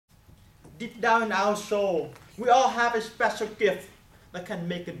deep down in our soul, we all have a special gift that can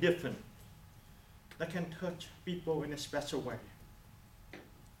make a difference, that can touch people in a special way.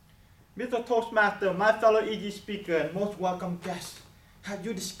 Mr. Toastmaster, my fellow EG speaker, and most welcome guest, have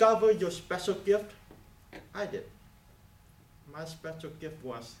you discovered your special gift? I did. My special gift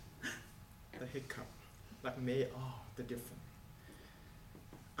was the hiccup that made all the difference.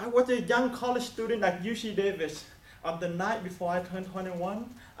 I was a young college student at UC Davis. On the night before I turned 21,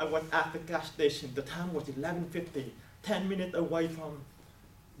 I was at the gas station. The time was 11:50, 10 minutes away from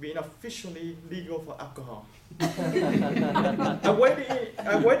being officially legal for alcohol. I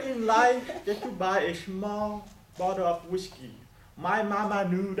waited in line just to buy a small bottle of whiskey. My mama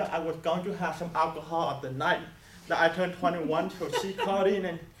knew that I was going to have some alcohol on the night that I turned 21, so she called in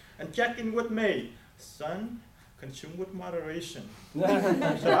and checked in with me. Son, consume with moderation.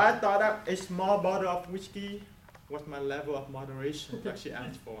 So I thought that a small bottle of whiskey was my level of moderation that she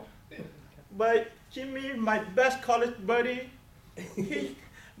asked for. But Jimmy, my best college buddy, he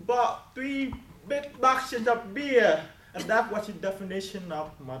bought 3 big boxes of beer, and that was the definition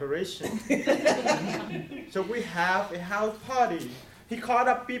of moderation. So we have a house party. He called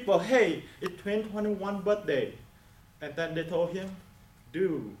up people, hey, it's 2021 birthday. And then they told him,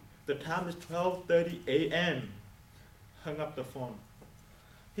 dude, the time is 12:30 a.m. Hung up the phone.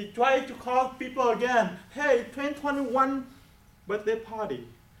 He tried to call people again, hey, 2021 birthday party.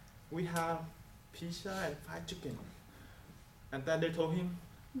 We have pizza and fried chicken. And then they told him,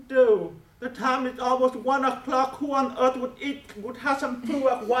 dude, the time is almost 1 o'clock. Who on earth would have some food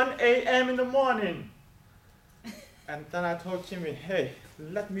at 1 a.m. in the morning? And then I told Jimmy, hey,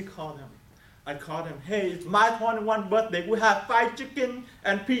 let me call them. I called him, hey, it's my 21 birthday. We have fried chicken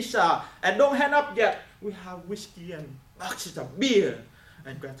and pizza. And don't hang up yet. We have whiskey and boxes of beer.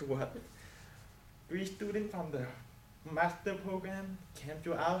 And guess what? 3 students from the master program came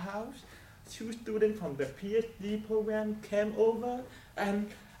to our house. 2 students from the PhD program came over.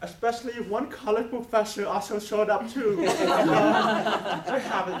 And especially one college professor also showed up too. We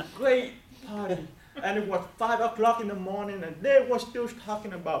have a great party. And it was 5 o'clock in the morning, and they were still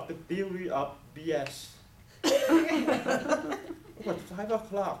talking about the theory of BS. It was 5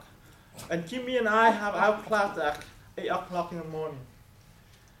 o'clock. And Jimmy and I have our class at 8 o'clock in the morning.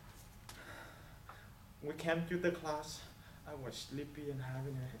 We came to the class. I was sleepy and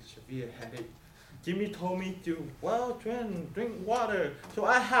having a severe headache. Jimmy told me to, well, drink water. So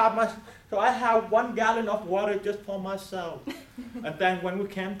I have 1 gallon of water just for myself. And then when we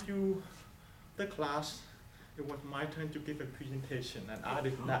came to the class, it was my turn to give a presentation, and I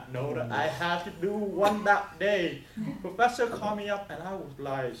did not know that I had to do one that day. Professor called me up, and I was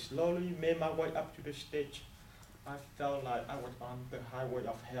like, slowly made my way up to the stage. I felt like I was on the highway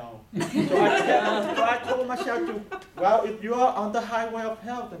of hell. So I told myself well, if you are on the highway of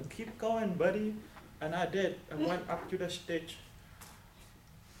hell, then keep going, buddy. And I did. I went up to the stage.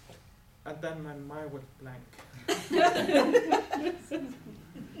 And then my mind was blank.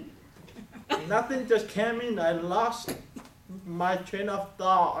 Nothing just came in. I lost my train of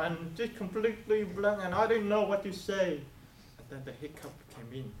thought and just completely blank, and I didn't know what to say. And then the hiccup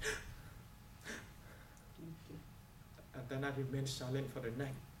came in. And then I remained silent for the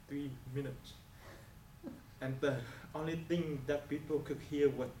next 3 minutes. And the only thing that people could hear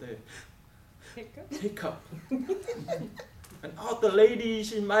was the hiccup. And all the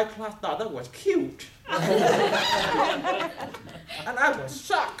ladies in my class thought that was cute. And I was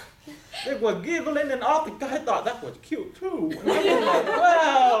shocked. They were giggling, and all the guys thought that was cute too. And I was like,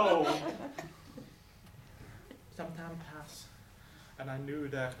 wow. Some time passed, and I knew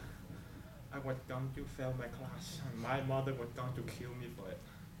that I was going to fail my class, and my mother was going to kill me for it.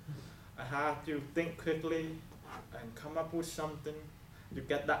 I had to think quickly and come up with something to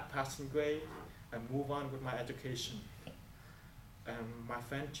get that passing grade and move on with my education. And my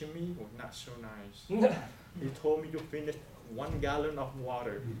friend Jimmy was not so nice. He told me to finish 1 gallon of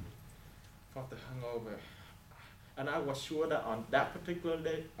water for the hangover. And I was sure that on that particular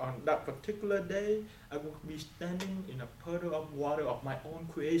day, I would be standing in a puddle of water of my own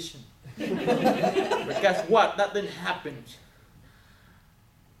creation. But guess what? That didn't happen.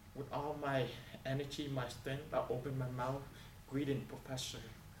 With all my energy, my strength, I opened my mouth, greeting Professor,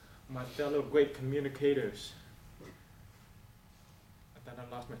 my fellow great communicators. Then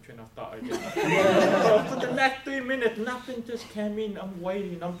I lost my train of thought again. So for the next 3 minutes, nothing just came in. I'm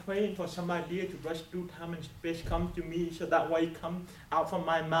waiting, I'm praying for some idea to rush through time and space come to me, so that way it come out from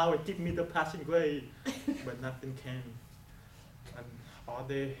my mouth and give me the passing grade. But nothing came. And all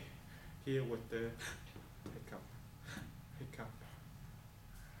day here was the hiccup.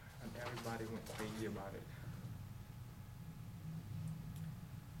 And everybody went crazy about it.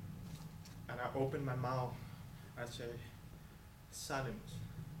 I open my mouth, I say, silence.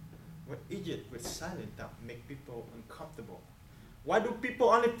 What is it with silence that make people uncomfortable? Why do people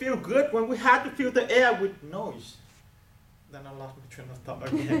only feel good when we have to fill the air with noise? Then I lost my train of thought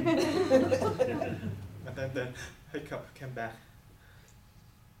again. And then the hiccup came back.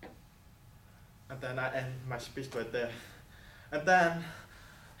 And then I end my speech right there. And then,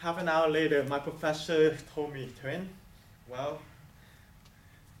 half an hour later, my professor told me, Tuyen, well,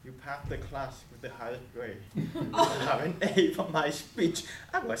 you passed the class with the highest grade. I have an A for my speech.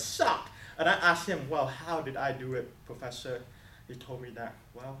 I was shocked. And I asked him, well, how did I do it, professor? He told me that,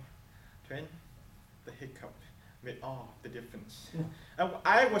 well, Tuyen, the hiccup made all the difference. And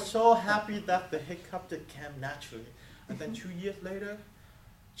I was so happy that the hiccup just came naturally. And then 2 years later,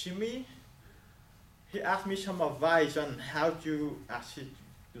 Jimmy, he asked me some advice on how to ask his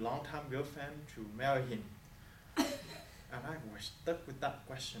longtime girlfriend to marry him. And I was stuck with that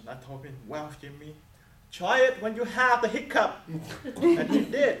question. I told him, well, Jimmy, try it when you have the hiccup. And he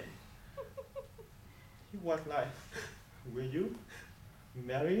did. He was like, will you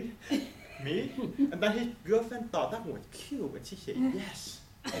marry me? And then his girlfriend thought that was cute, and she said yes.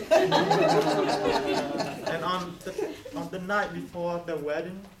 And on the night before the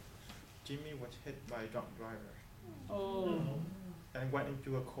wedding, Jimmy was hit by a drunk driver. Oh. And went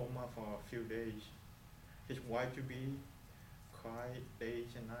into a coma for a few days. His wife-to-be cried days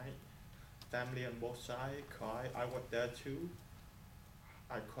and night. Family on both sides cried. I was there too.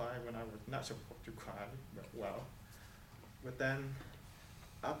 I cried when I was not supposed to cry, but well. But then,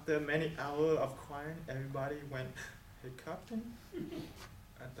 after many hours of crying, everybody went hiccuping.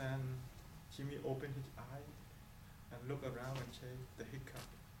 And then Jimmy opened his eye and looked around and said, the hiccup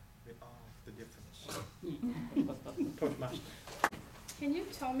made all the difference. Toastmaster. Can you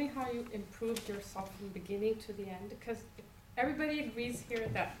tell me how you improved yourself from beginning to the end? Because everybody agrees here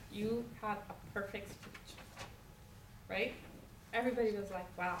that you had a perfect speech, right? Everybody was like,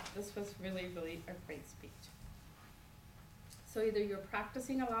 wow, this was really, really a great speech. So either you're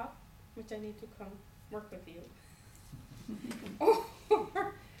practicing a lot, which I need to come work with you,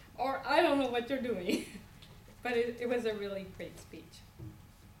 or I don't know what you're doing, but it was a really great speech.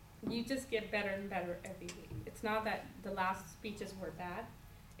 You just get better and better every week. It's not that the last speeches were bad,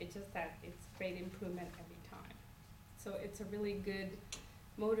 it's just that it's great improvement every time. So it's a really good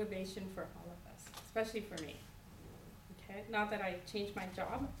motivation for all of us, especially for me. Okay, now that I changed my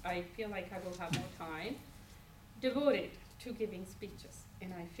job, I feel like I will have more time devoted to giving speeches.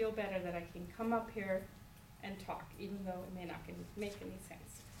 And I feel better that I can come up here and talk, even though it may not make any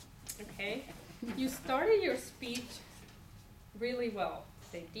sense. Okay, you started your speech really well.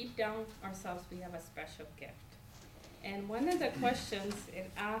 Say, deep down ourselves, we have a special gift. And one of the questions it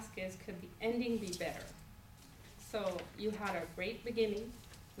asks is, could the ending be better? So you had a great beginning.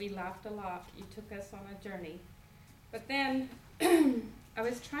 We laughed a lot. You took us on a journey. But then I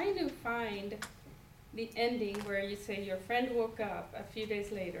was trying to find the ending where you say your friend woke up a few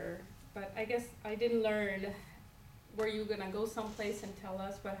days later, but I guess I didn't learn. Were you going to go someplace and tell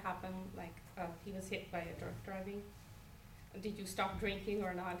us what happened, like he was hit by a drunk driving? Did you stop drinking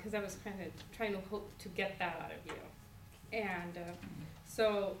or not? Because I was kind of trying to hope to get that out of you. And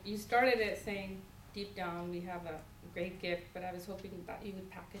so you started it saying, deep down, we have a great gift, but I was hoping that you would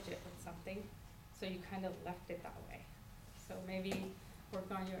package it with something. So you kind of left it that way. So maybe work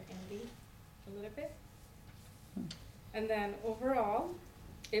on your ending a little bit. And then overall,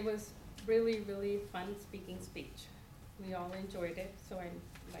 it was really, really fun speaking speech. We all enjoyed it. So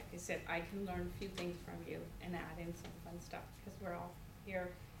like I said, I can learn a few things from you and add in some fun stuff because we're all here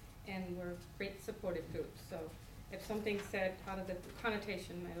and we're a great supportive group. So if something said out of the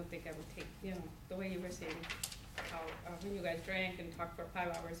connotation, I don't think I would take, the way you were saying how when you guys drank and talked for 5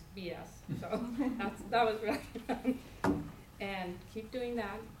 hours, BS. So that was really fun. And keep doing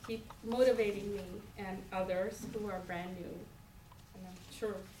that. Keep motivating me and others who are brand new. And I'm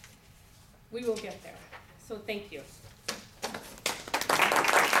sure we will get there. So thank you.